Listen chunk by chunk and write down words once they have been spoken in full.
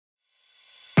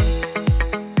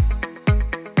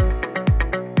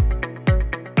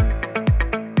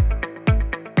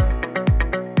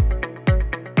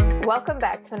Welcome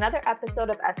back to another episode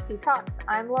of STtalks.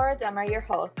 I'm Laura Demmer, your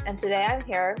host, and today I'm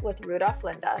here with Rudolph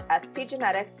Linde,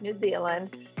 STgenetics-New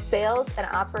Zealand Sales and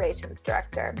Operations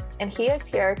Director. And he is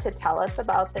here to tell us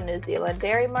about the New Zealand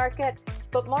dairy market,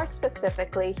 but more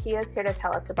specifically, he is here to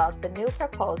tell us about the new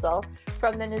proposal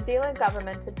from the New Zealand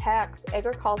government to tax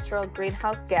agricultural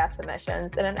greenhouse gas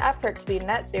emissions in an effort to be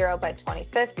net zero by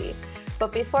 2050.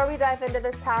 But before we dive into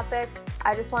this topic,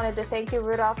 I just wanted to thank you,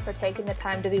 Rudolph, for taking the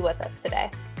time to be with us today.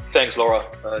 Thanks, Laura.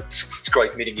 It's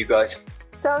great meeting you guys.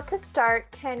 So to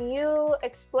start, can you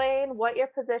explain what your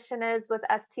position is with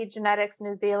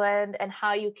STgenetics-New Zealand and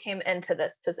how you came into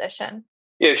this position?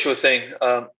 Yeah, sure thing.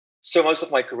 So most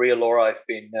of my career, Laura, I've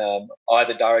been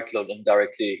either directly or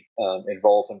indirectly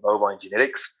involved in bovine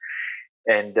genetics.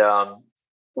 And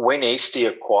when ST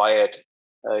acquired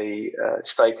a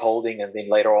stakeholding and then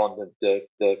later on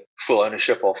the full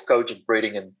ownership of Cogent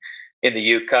Breeding in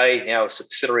the UK, now a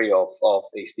subsidiary of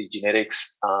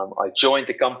STgenetics. I joined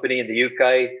the company in the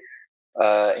UK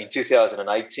in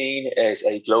 2018 as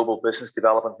a global business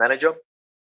development manager,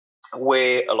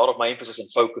 where a lot of my emphasis and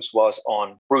focus was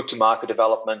on route to market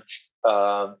development,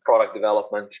 product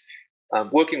development,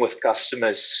 working with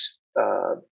customers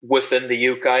within the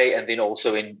UK and then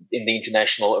also in the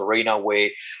international arena where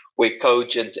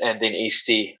Cogent and then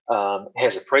ST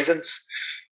has a presence.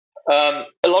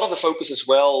 A lot of the focus as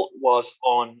well was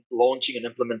on launching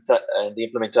and the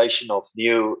implementation of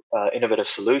new innovative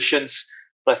solutions.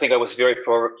 I think I was very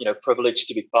privileged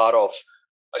to be part of,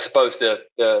 I suppose,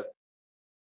 the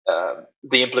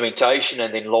implementation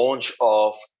and then launch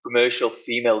of commercial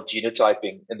female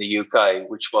genotyping in the UK,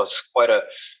 which was quite a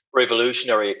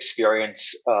revolutionary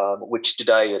experience, which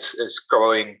today is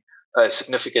growing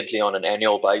significantly on an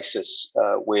annual basis,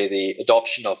 where the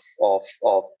adoption of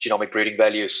genomic breeding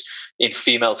values in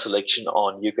female selection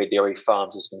on UK dairy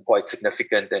farms has been quite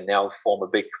significant and now form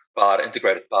a big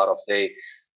integrated part of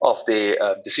their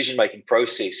decision-making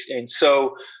process. And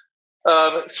so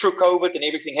through COVID and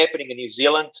everything happening in New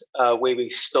Zealand, where we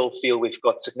still feel we've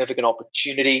got significant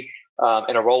opportunity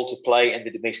and a role to play in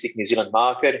the domestic New Zealand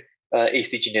market,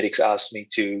 STgenetics asked me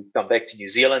to come back to New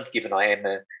Zealand, given I am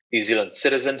a New Zealand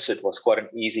citizen. So it was quite an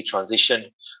easy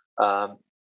transition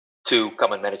to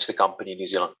come and manage the company in New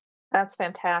Zealand. That's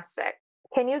fantastic.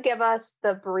 Can you give us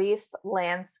the brief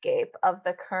landscape of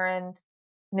the current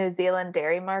New Zealand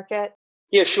dairy market?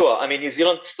 Yeah, sure. I mean, New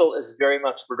Zealand still is very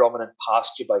much a predominant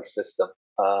pasture-based system.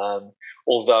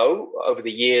 Although over the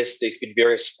years, there's been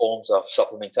various forms of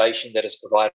supplementation that is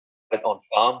provided on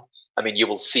farm. I mean, you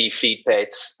will see feed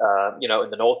pads, in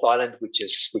the North Island, which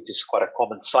is quite a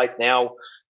common sight now.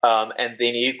 And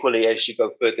then equally, as you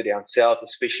go further down south,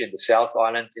 especially in the South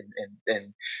Island,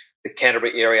 in the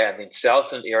Canterbury area and then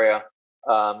Southland area,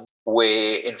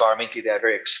 where environmentally they are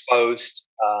very exposed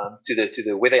to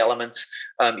the weather elements,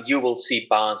 you will see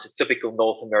barns, a typical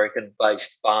North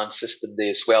American-based barn system there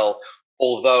as well.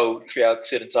 Although throughout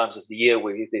certain times of the year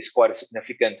where there's quite a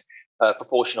significant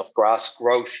proportion of grass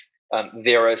growth,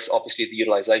 there is obviously the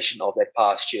utilization of that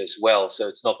pasture as well. So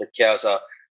it's not that cows are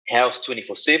housed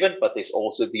 24/7, but there's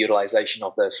also the utilization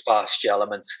of those pasture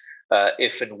elements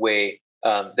if and where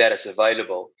that is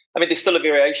available. I mean, there's still a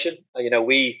variation.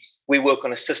 We work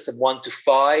on a system 1 to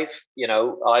 5,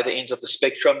 either ends of the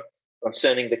spectrum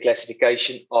concerning the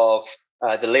classification of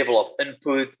the level of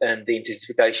input and the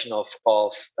intensification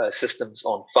of systems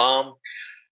on farm.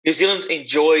 New Zealand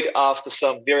enjoyed, after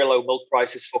some very low milk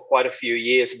prices for quite a few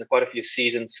years and quite a few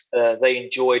seasons, they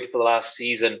enjoyed for the last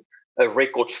season a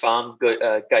record farm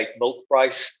gate milk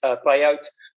price payout,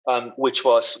 which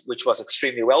was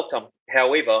extremely welcome.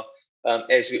 However,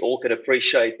 as we all can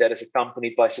appreciate, that is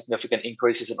accompanied by significant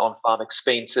increases in on-farm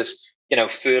expenses,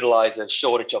 fertilizer,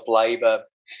 shortage of labor,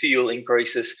 fuel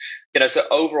increases, so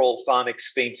overall farm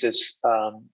expenses,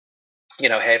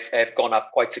 have gone up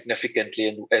quite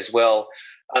significantly as well.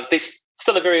 There's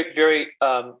still a very, very,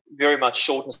 very much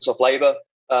shortness of labor,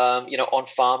 on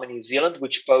farm in New Zealand,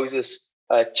 which poses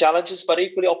challenges, but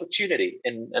equally opportunity.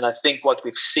 And I think what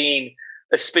we've seen,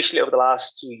 especially over the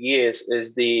last 2 years,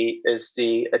 is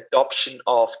the adoption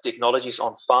of technologies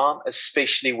on farm,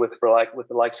 especially with the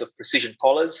likes of precision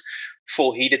collars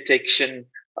for heat detection,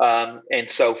 and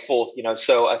so forth.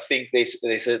 So I think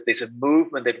there's a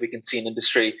movement that we can see in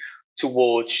industry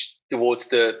towards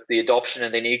the adoption,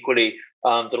 and then equally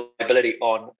the ability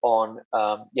on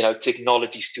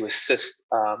technologies to assist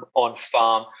on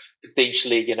farm,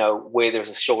 potentially where there's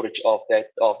a shortage of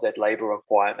that labor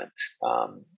requirement.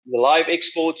 The live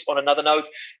exports, on another note,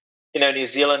 New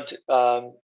Zealand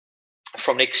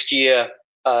from next year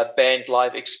banned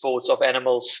live exports of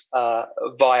animals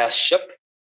via ship.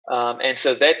 And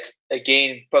so that,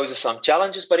 again, poses some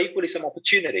challenges, but equally some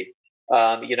opportunity,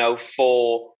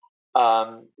 for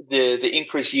the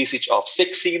increased usage of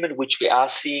sex semen, which we are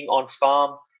seeing on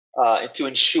farm, and to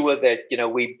ensure that,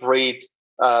 we breed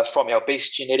from our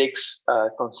best genetics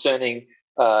concerning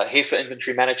heifer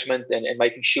inventory management and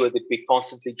making sure that we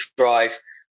constantly drive,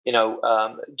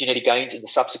 genetic gains in the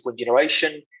subsequent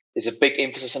generation. There's a big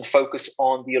emphasis and focus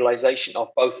on the utilization of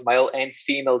both male and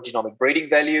female genomic breeding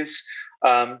values.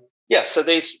 So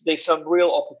there's some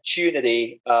real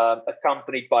opportunity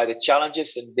accompanied by the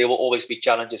challenges, and there will always be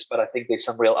challenges, but I think there's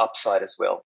some real upside as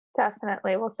well.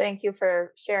 Definitely. Well, thank you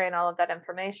for sharing all of that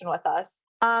information with us.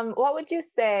 What would you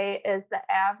say is the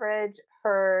average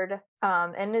herd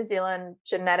in New Zealand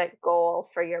genetic goal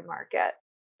for your market?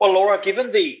 Well, Laura,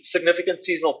 given the significant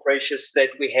seasonal pressures that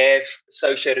we have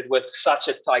associated with such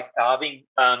a tight calving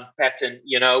pattern,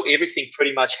 everything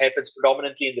pretty much happens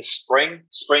predominantly in the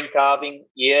spring calving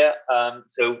year.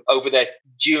 So over that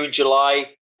June,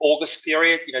 July, August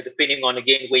period, depending on,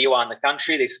 again, where you are in the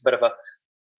country, there's a bit of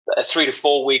a 3 to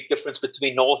 4 week difference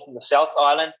between North and the South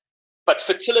Island. But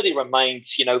fertility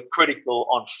remains, critical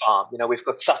on farm. We've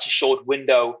got such a short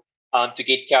window to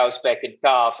get cows back and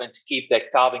calve and to keep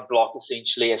that calving block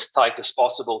essentially as tight as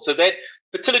possible. So that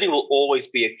fertility will always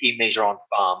be a key measure on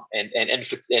farm,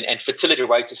 and fertility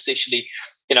rates, especially,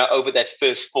 over that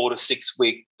first 4 to 6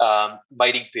 week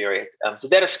mating period. So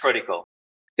that is critical.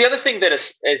 The other thing that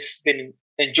has been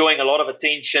enjoying a lot of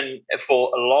attention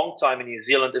for a long time in New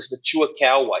Zealand is mature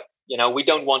cow weight. We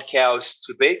don't want cows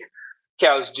too big.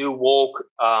 Cows do walk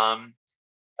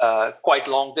quite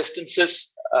long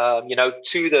distances,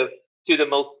 to the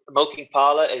milking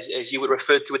parlor, as you would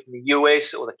refer to it in the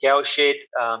US, or the cow shed,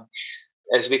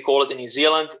 as we call it in New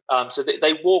Zealand. So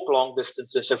they walk long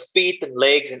distances. So feet and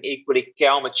legs and equally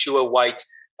cow mature weight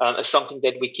is something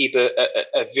that we keep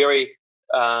a very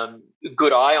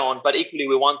good eye on. But equally,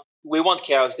 we want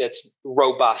cows that's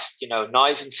robust,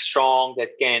 nice and strong, that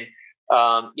can,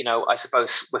 I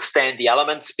suppose, withstand the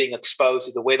elements, being exposed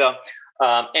to the weather,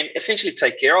 and essentially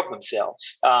take care of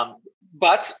themselves.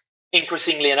 But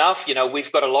increasingly enough,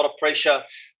 we've got a lot of pressure,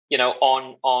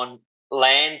 on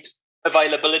land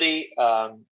availability,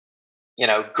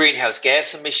 greenhouse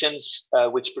gas emissions,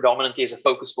 which predominantly is a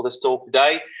focus for this talk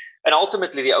today, and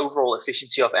ultimately the overall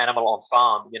efficiency of animal on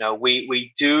farm.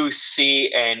 We do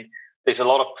see, and there's a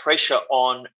lot of pressure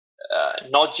on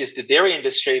not just the dairy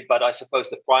industry, but I suppose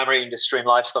the primary industry and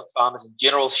livestock farmers in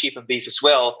general, sheep and beef as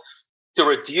well, to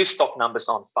reduce stock numbers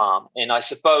on farm. And I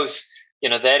suppose,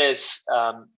 that is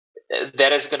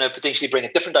going to potentially bring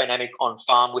a different dynamic on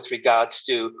farm with regards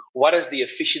to what does the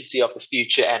efficiency of the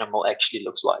future animal actually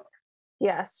looks like.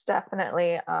 Yes,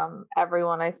 definitely.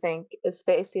 Everyone, I think, is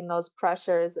facing those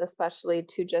pressures, especially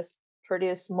to just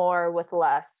produce more with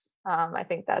less. I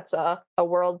think that's a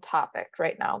world topic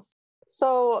right now.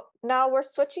 So now we're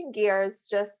switching gears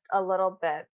just a little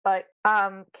bit, but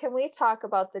can we talk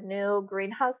about the new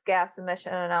greenhouse gas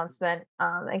emission announcement?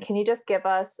 And can you just give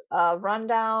us a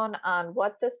rundown on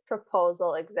what this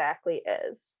proposal exactly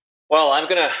is? Well, I'm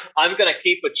gonna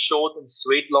keep it short and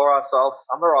sweet, Laura. So I'll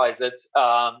summarize it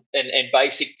in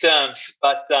basic terms.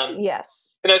 But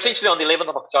yes, essentially on the 11th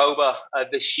of October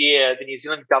this year, the New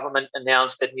Zealand government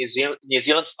announced that New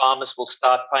Zealand farmers will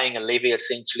start paying a levy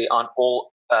essentially on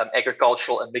all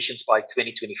agricultural emissions by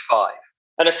 2025.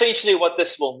 And essentially what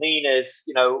this will mean is,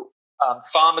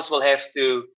 farmers will have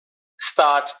to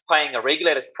start paying a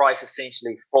regulated price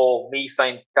essentially for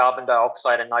methane, carbon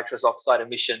dioxide, and nitrous oxide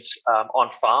emissions on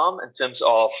farm in terms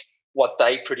of what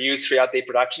they produce throughout their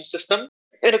production system.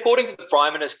 And according to the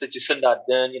Prime Minister, Jacinda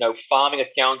Ardern, farming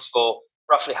accounts for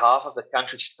roughly half of the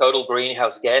country's total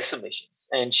greenhouse gas emissions.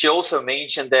 And she also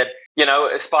mentioned that,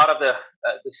 as part of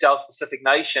the South Pacific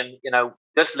nation,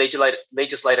 this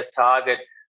legislated target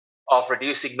of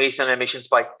reducing methane emissions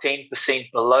by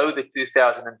 10% below the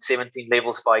 2017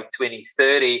 levels by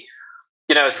 2030,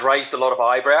 has raised a lot of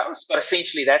eyebrows. But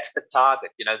essentially, that's the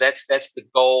target. That's the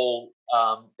goal,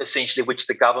 essentially, which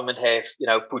the government have,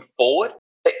 put forward.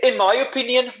 In my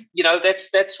opinion,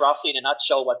 that's roughly in a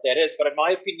nutshell what that is. But in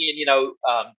my opinion,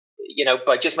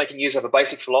 by just making use of a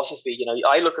basic philosophy,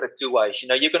 I look at it two ways.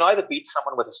 You can either beat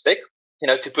someone with a stick,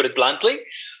 to put it bluntly,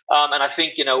 and I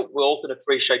think we all can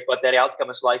appreciate what that outcome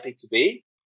is likely to be,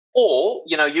 or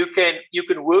you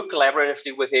can work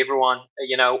collaboratively with everyone,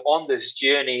 on this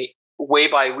journey,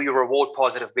 whereby we reward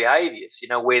positive behaviors,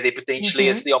 where there potentially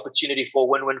is the opportunity for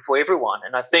win-win for everyone.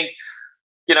 And I think,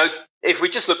 if we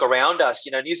just look around us,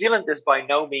 New Zealand is by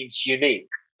no means unique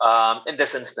in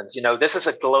this instance. This is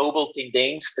a global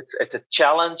tendence. It's a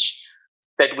challenge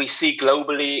that we see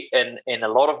globally in a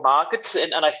lot of markets.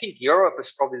 And I think Europe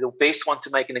is probably the best one to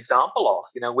make an example of,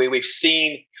 where we've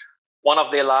seen one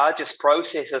of their largest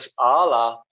processors,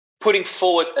 Arla, putting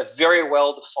forward a very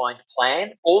well-defined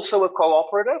plan, also a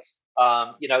cooperative.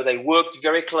 They worked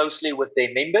very closely with their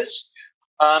members,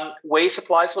 where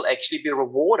suppliers will actually be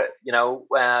rewarded,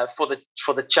 for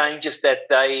the changes that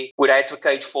they would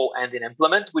advocate for and then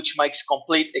implement, which makes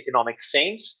complete economic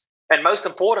sense. And most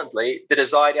importantly, the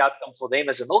desired outcome for them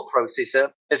as a milk processor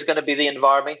is going to be the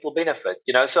environmental benefit.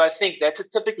 So I think that's a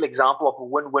typical example of a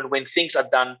win-win when things are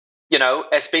done,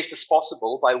 as best as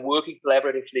possible by working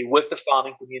collaboratively with the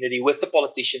farming community, with the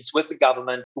politicians, with the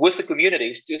government, with the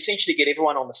communities to essentially get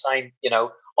everyone on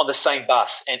the same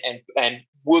bus and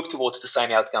work towards the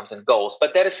same outcomes and goals.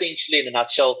 But that essentially, in a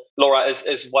nutshell, Laura,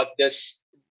 is what this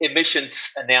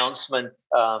emissions announcement,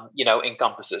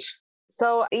 encompasses.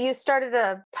 So you started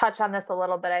to touch on this a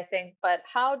little bit, I think, but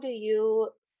how do you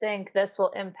think this will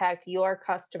impact your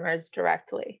customers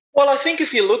directly? Well, I think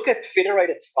if you look at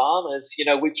federated farmers,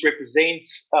 which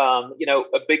represents,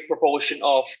 a big proportion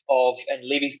of and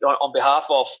leading on behalf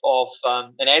of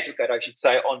an advocate, I should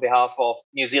say, on behalf of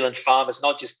New Zealand farmers,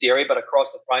 not just dairy, but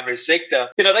across the primary sector,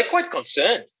 they're quite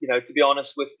concerned, to be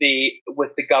honest, with the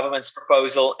government's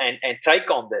proposal and take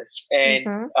on this.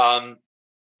 And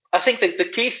I think that the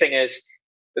key thing is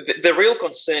the real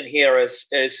concern here is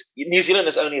New Zealand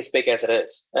is only as big as it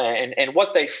is. And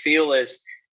what they feel is,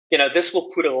 this will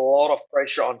put a lot of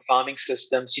pressure on farming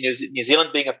systems. New Zealand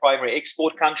being a primary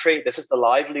export country, this is the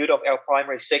livelihood of our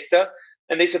primary sector.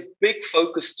 And there's a big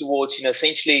focus towards,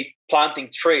 essentially planting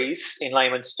trees in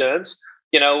layman's terms,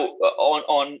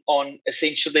 on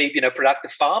essentially,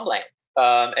 productive farmland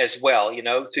as well,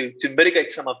 to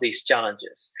mitigate some of these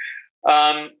challenges.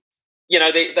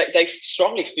 They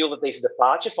strongly feel that there's a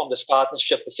departure from this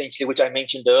partnership, essentially, which I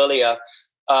mentioned earlier,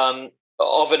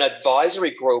 of an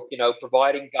advisory group,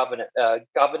 providing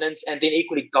governance and then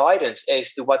equally guidance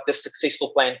as to what this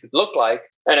successful plan could look like.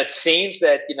 And it seems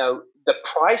that, the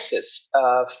prices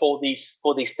for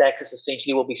these taxes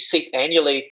essentially will be set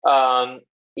annually,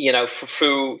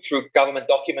 through government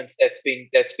documents that's been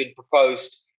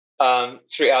proposed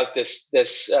throughout this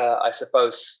I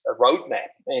suppose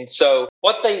roadmap. And so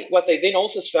what they then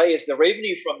also say is the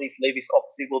revenue from these levies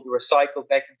obviously will be recycled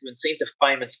back into incentive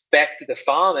payments back to the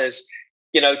farmers,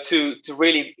 to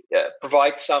really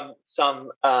provide some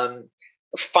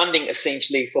funding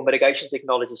essentially for mitigation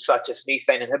technologies such as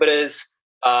methane inhibitors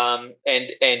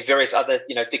and various other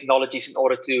technologies in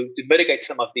order to mitigate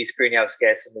some of these greenhouse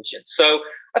gas emissions. So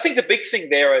I think the big thing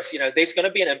there is there's going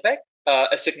to be an impact.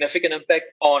 A significant impact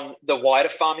on the wider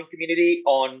farming community,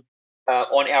 on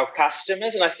our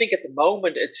customers. And I think at the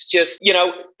moment, it's just,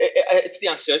 it's the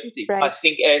uncertainty, right? I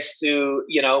think, as to,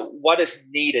 what is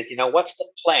needed, what's the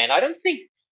plan? I don't think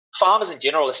farmers in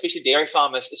general, especially dairy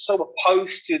farmers, are so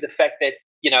opposed to the fact that,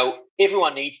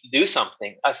 everyone needs to do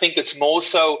something. I think it's more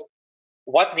so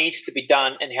what needs to be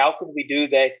done and how can we do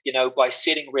that, by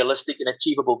setting realistic and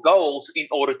achievable goals in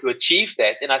order to achieve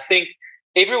that. And I think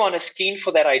everyone is keen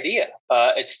for that idea.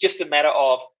 It's just a matter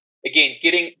of, again,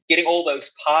 getting all those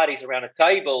parties around a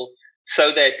table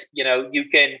so that you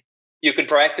can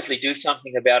proactively do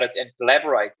something about it and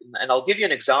collaborate. And I'll give you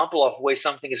an example of where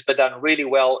something has been done really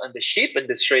well in the sheep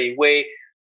industry, where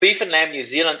Beef and Lamb New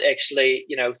Zealand actually,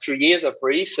 through years of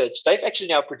research, they've actually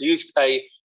now produced a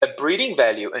breeding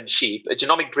value in sheep, a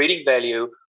genomic breeding value,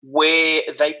 where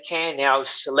they can now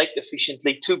select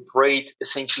efficiently to breed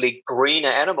essentially greener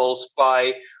animals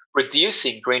by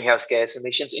reducing greenhouse gas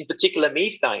emissions, in particular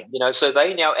methane. So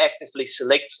they now actively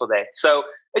select for that. So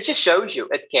it just shows you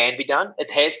it can be done.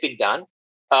 It has been done,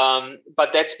 but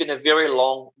that's been a very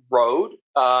long road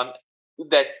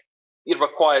that it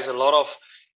requires a lot of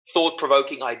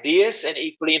thought-provoking ideas and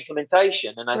equally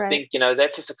implementation. And I think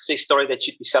that's a success story that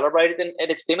should be celebrated,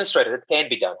 and it's demonstrated it can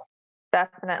be done.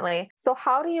 Definitely. So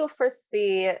how do you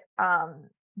foresee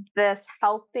this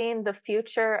helping the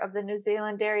future of the New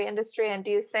Zealand dairy industry? And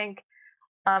do you think,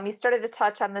 you started to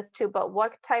touch on this too, but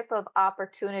what type of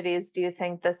opportunities do you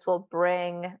think this will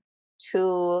bring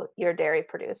to your dairy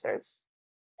producers?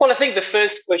 Well, I think the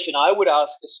first question I would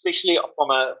ask, especially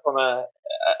from a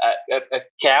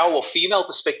cow or female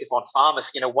perspective on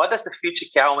farmers, what does the future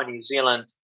cow in New Zealand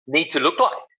need to look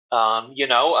like?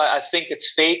 I think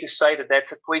it's fair to say that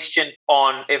that's a question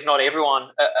on, if not everyone,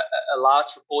 a large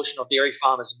proportion of dairy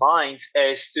farmers' minds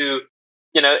as to,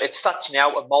 it's such now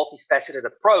a multifaceted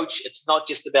approach. It's not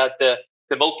just about the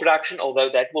the milk production, although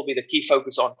that will be the key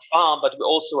focus on farm. But we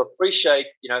also appreciate,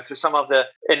 through some of the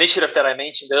initiative that I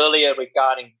mentioned earlier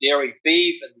regarding dairy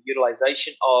beef and the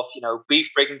utilization of,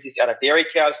 beef pregnancies out of dairy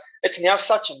cows, it's now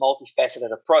such a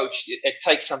multifaceted approach. It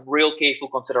takes some real careful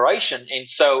consideration. And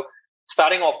so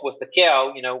starting off with the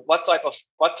cow, what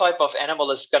type of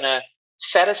animal is going to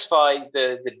satisfy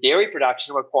the dairy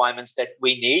production requirements that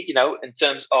we need, in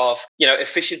terms of,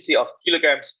 efficiency of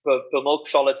kilograms per milk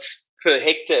solids per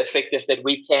hectare effective that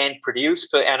we can produce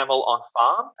per animal on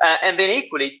farm. And then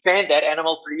equally, can that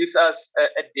animal produce us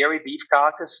a dairy beef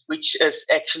carcass, which is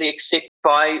actually accepted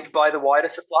by the wider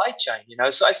supply chain,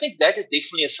 So I think that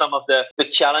definitely is some of the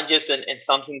challenges and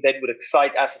something that would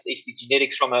excite us as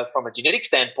STgenetics from a genetic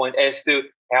standpoint as to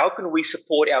how can we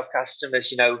support our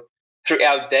customers,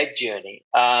 throughout that journey.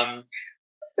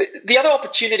 The other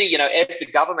opportunity, as the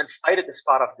government stated as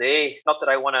part of their, not that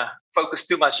I want to focus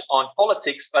too much on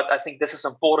politics, but I think this is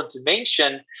important to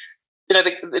mention,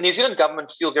 the New Zealand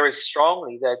government feel very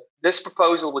strongly that this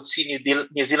proposal would see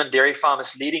New Zealand dairy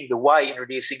farmers leading the way in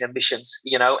reducing emissions,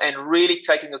 and really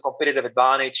taking a competitive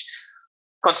advantage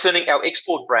concerning our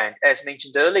export brand. As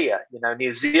mentioned earlier,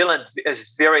 New Zealand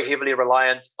is very heavily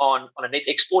reliant on a net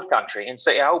export country. And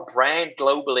so our brand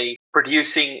globally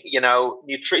producing,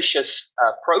 nutritious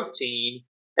protein,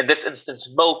 in this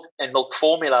instance, milk and milk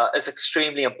formula, is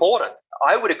extremely important.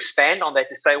 I would expand on that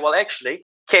to say, well, actually,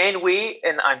 can we,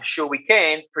 and I'm sure we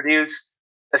can, produce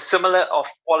a similar of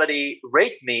quality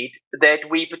red meat that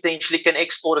we potentially can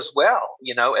export as well,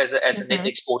 as a net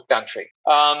export country.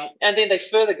 And then they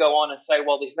further go on and say,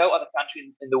 well, there's no other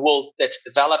country in the world that's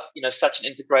developed, such an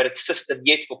integrated system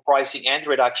yet for pricing and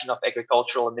reduction of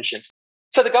agricultural emissions.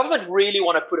 So the government really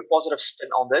want to put a positive spin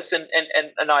on this,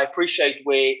 and I appreciate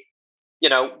where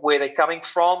they're coming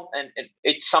from, and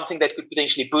it's something that could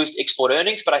potentially boost export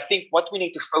earnings. But I think what we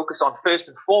need to focus on first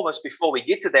and foremost before we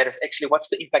get to that is actually what's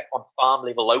the impact on farm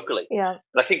level locally. Yeah. And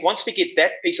I think once we get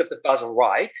that piece of the puzzle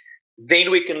right,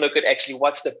 then we can look at actually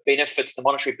what's the benefits, the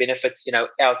monetary benefits,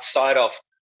 outside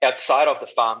of the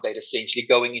farm gate, essentially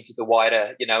going into the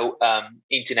wider,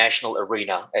 international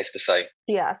arena, as per se.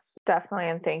 Yes, definitely.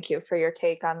 And thank you for your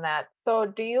take on that. So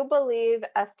do you believe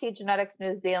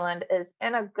STgenetics-New Zealand is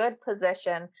in a good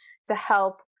position to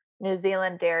help New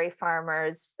Zealand dairy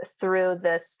farmers through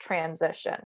this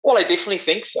transition? Well, I definitely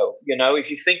think so.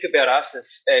 If you think about us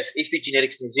as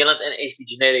STgenetics-New Zealand and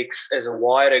STgenetics as a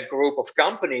wider group of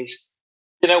companies,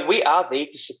 we are there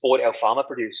to support our farmer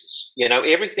producers.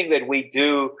 Everything that we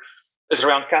do is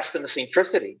around customer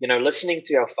centricity, listening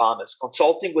to our farmers,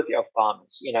 consulting with our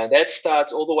farmers. That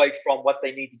starts all the way from what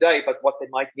they need today, but what they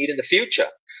might need in the future.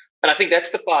 And I think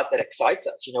that's the part that excites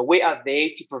us. We are there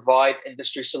to provide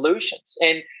industry solutions.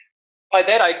 And by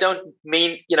that, I don't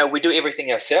mean, we do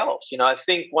everything ourselves. I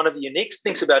think one of the unique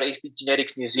things about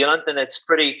STgenetics-New Zealand, and it's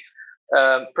pretty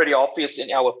obvious in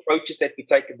our approaches that we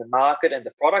take in the market and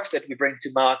the products that we bring to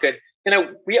market,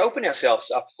 we open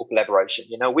ourselves up for collaboration.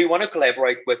 We want to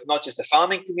collaborate with not just the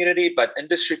farming community, but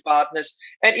industry partners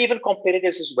and even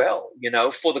competitors as well,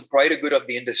 for the greater good of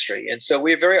the industry. And so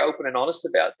we're very open and honest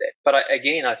about that. But I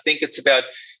think it's about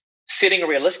setting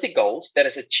realistic goals that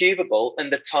is achievable in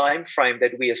the time frame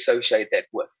that we associate that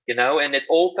with, and it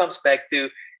all comes back to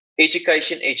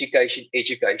education.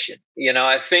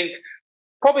 I think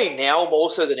probably now more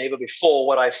so than ever before,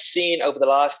 what I've seen over the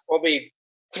last probably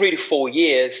 3 to 4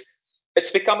 years,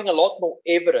 it's becoming a lot more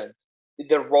evident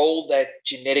the role that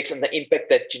genetics and the impact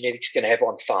that genetics can have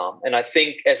on farm. And I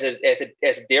think as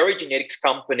a dairy genetics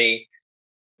company,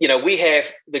 we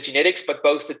have the genetics, but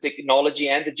both the technology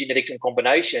and the genetics in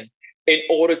combination in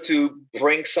order to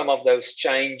bring some of those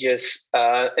changes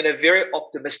in a very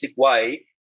optimistic way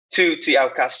to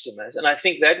our customers. And I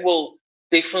think that will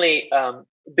definitely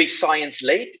be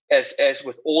science-led, as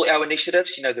with all our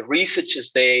initiatives. The research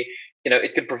is there.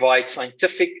 It can provide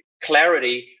scientific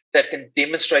clarity that can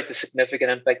demonstrate the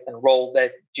significant impact and role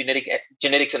that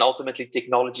genetics and ultimately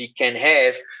technology can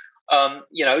have,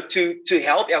 to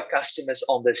help our customers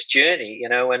on this journey.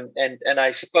 And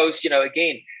I suppose,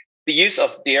 again, the use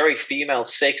of dairy female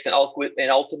sex and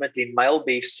ultimately male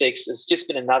beef sex has just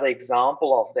been another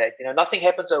example of that. Nothing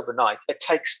happens overnight. It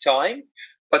takes time.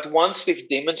 But once we've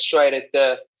demonstrated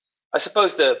the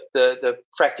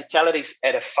practicalities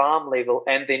at a farm level,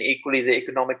 and then equally the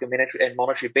economic and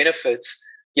monetary benefits,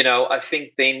 I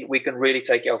think then we can really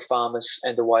take our farmers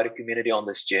and the wider community on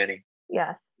this journey.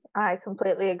 Yes, I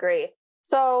completely agree.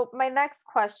 So my next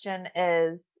question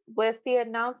is, with the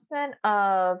announcement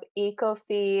of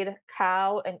EcoFeed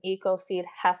cow and EcoFeed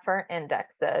heifer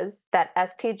indexes that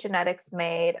ST Genetics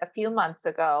made a few months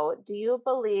ago, do you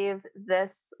believe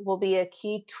this will be a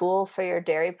key tool for your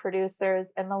dairy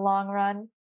producers in the long run?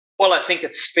 Well, I think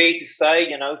it's fair to say,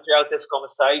 throughout this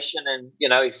conversation, and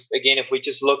if we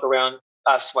just look around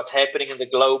us, what's happening in the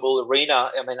global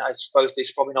arena, I mean, I suppose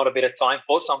there's probably not a better time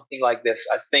for something like this.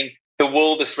 I think the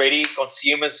world is ready.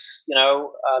 Consumers,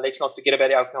 let's not forget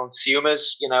about our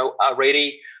consumers, are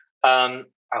ready. Our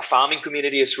farming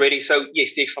community is ready. So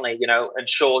yes, definitely, in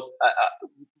short,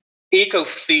 Eco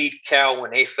Feed Cow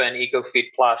and Heifer and Eco Feed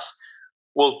Plus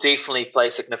will definitely play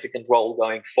a significant role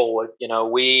going forward.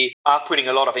 We are putting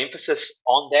a lot of emphasis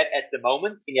on that at the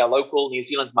moment in our local New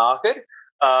Zealand market.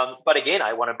 But again,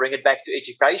 I want to bring it back to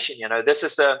education. This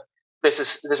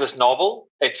is novel.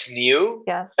 It's new.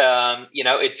 Yes.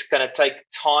 It's going to take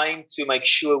time to make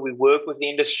sure we work with the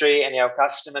industry and our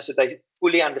customers so they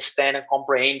fully understand and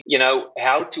comprehend,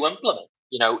 how to implement,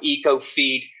 eco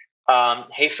feed,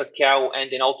 heifer cow,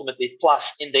 and then ultimately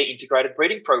plus in their integrated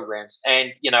breeding programs.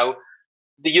 And,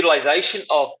 the utilization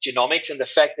of genomics and the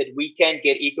fact that we can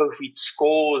get EcoFeed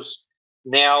scores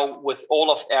now with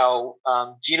all of our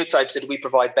genotypes that we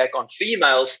provide back on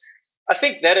females, I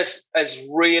think that is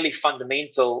really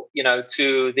fundamental,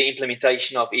 to the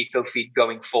implementation of EcoFeed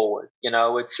going forward.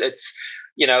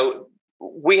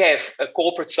 We have a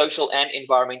corporate, social, and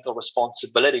environmental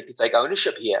responsibility to take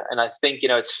ownership here, and I think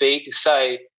it's fair to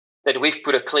say that we've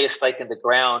put a clear stake in the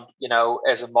ground,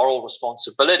 as a moral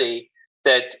responsibility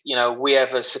that we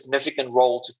have a significant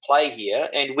role to play here,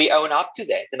 and we own up to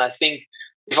that. And I think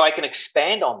if I can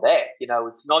expand on that,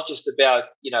 it's not just about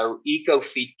eco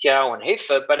feed cow and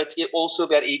heifer, but it's also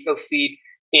about eco feed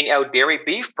in our dairy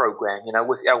beef program.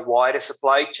 With our wider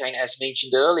supply chain, as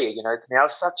mentioned earlier, it's now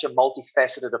such a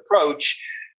multifaceted approach,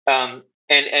 and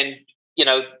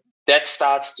that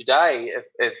starts today.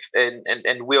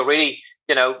 And we already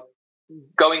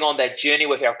going on that journey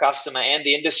with our customer and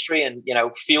the industry, and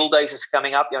field days is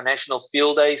coming up. Our national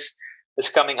field days is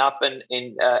coming up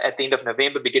in at the end of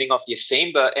November, beginning of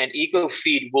December, and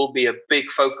EcoFeed will be a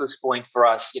big focus point for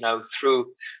us,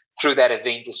 through that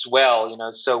event as well.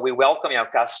 So we welcome our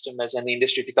customers and the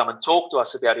industry to come and talk to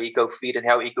us about EcoFeed and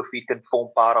how EcoFeed can form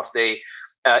part of their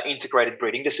integrated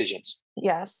breeding decisions.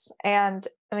 Yes, and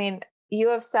I mean, you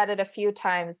have said it a few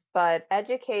times, but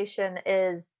education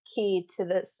is key to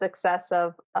the success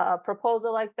of a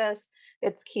proposal like this.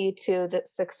 It's key to the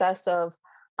success of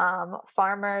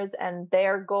farmers and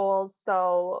their goals.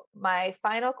 So my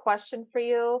final question for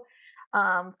you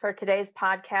for today's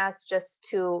podcast, just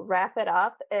to wrap it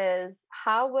up, is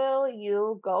how will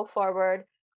you go forward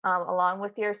along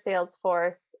with your sales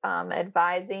force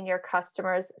advising your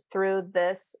customers through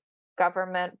this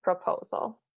government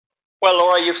proposal? Well,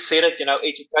 Laura, you've said it.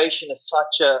 Education is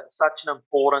such an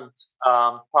important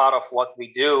part of what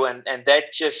we do, and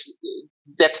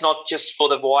that's not just for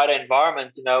the wider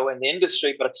environment, and the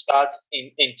industry, but it starts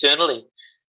internally.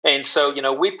 And so,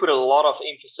 we put a lot of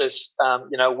emphasis,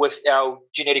 with our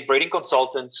genetic breeding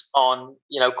consultants on,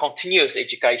 continuous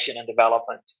education and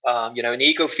development. In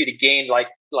EcoFeed, again,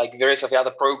 like various of the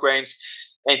other programs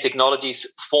and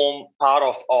technologies, form part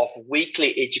of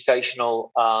weekly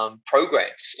educational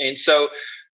programs. And so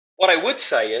what I would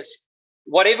say is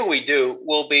whatever we do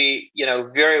will be,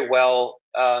 very well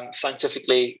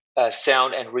scientifically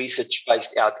sound and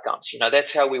research-based outcomes.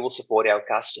 That's how we will support our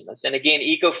customers. And again,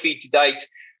 EcoFeed to date,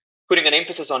 putting an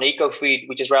emphasis on EcoFeed,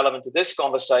 which is relevant to this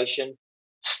conversation,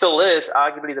 still is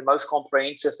arguably the most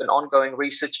comprehensive and ongoing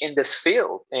research in this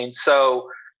field. And so,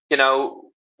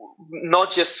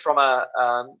 not just from a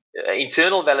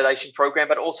internal validation program,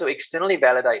 but also externally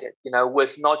validated,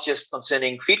 with not just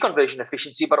concerning feed conversion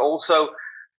efficiency, but also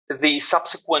the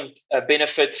subsequent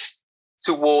benefits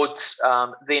towards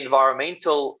the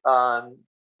environmental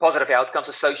positive outcomes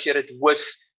associated with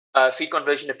feed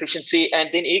conversion efficiency,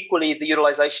 and then equally the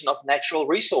utilization of natural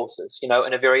resources, in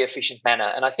a very efficient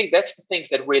manner. And I think that's the things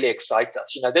that really excites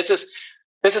us.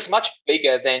 This is much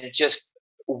bigger than just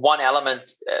one element,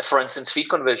 for instance, feed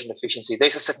conversion efficiency.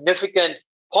 There's a significant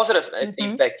positive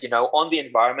impact, on the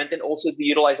environment, and also the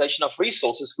utilization of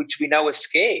resources, which we know is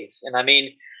scarce. And I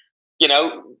mean,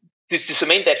 to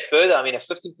cement that further, I mean, a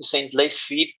 15% less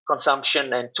feed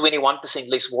consumption and 21%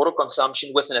 less water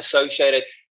consumption with an associated,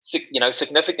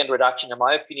 significant reduction, in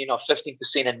my opinion, of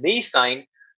 15% in methane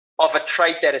of a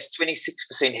trait that is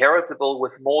 26% heritable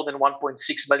with more than 1.6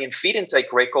 million feed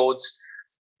intake records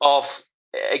of,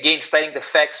 again, stating the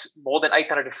facts, more than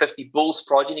 850 bulls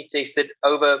progeny tested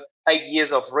over 8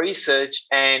 years of research,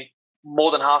 and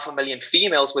more than 500,000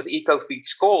 females with eco-feed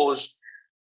scores.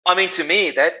 I mean, to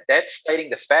me, that's stating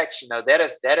the facts.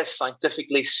 That is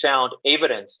scientifically sound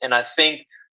evidence, and I think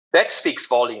that speaks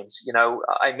volumes.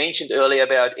 I mentioned earlier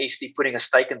about ST putting a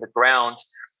stake in the ground,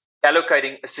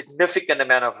 allocating a significant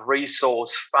amount of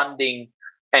resource, funding,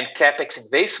 and capex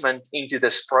investment into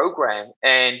this program,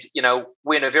 and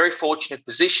we're in a very fortunate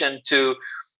position to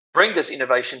bring this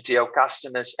innovation to our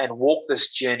customers and walk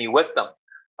this journey with them.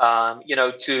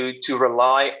 To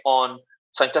rely on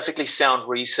scientifically sound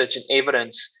research and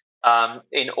evidence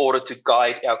in order to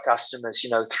guide our customers,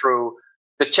 through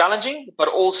the challenging, but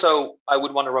also I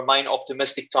would want to remain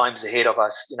optimistic times ahead of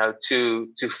us, to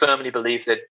firmly believe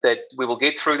that we will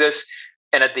get through this.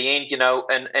 And at the end,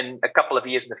 in a couple of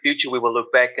years in the future, we will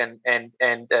look back and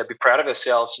be proud of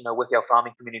ourselves, with our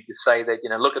farming community to say that,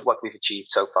 look at what we've achieved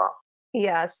so far.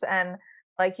 Yes. And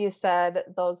like you said,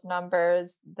 those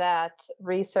numbers that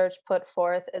research put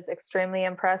forth is extremely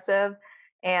impressive.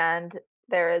 And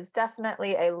there is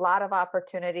definitely a lot of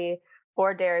opportunity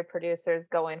for dairy producers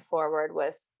going forward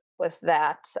with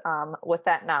that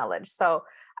knowledge. So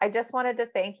I just wanted to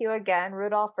thank you again,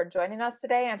 Rudolph, for joining us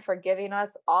today and for giving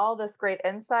us all this great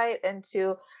insight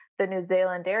into the New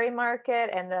Zealand dairy market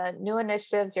and the new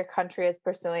initiatives your country is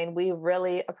pursuing. We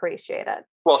really appreciate it.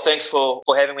 Well, thanks for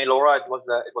having me, Laura. It was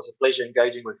a pleasure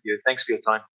engaging with you. Thanks for your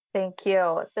time. Thank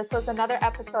you. This was another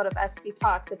episode of ST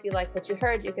Talks. If you like what you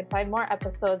heard, you can find more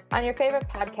episodes on your favorite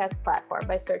podcast platform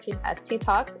by searching ST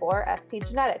Talks or ST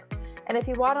Genetics. And if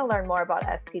you want to learn more about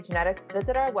ST Genetics,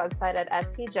 visit our website at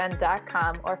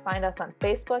stgen.com or find us on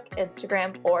Facebook,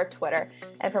 Instagram, or Twitter.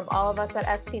 And from all of us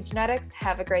at ST Genetics,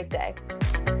 have a great day.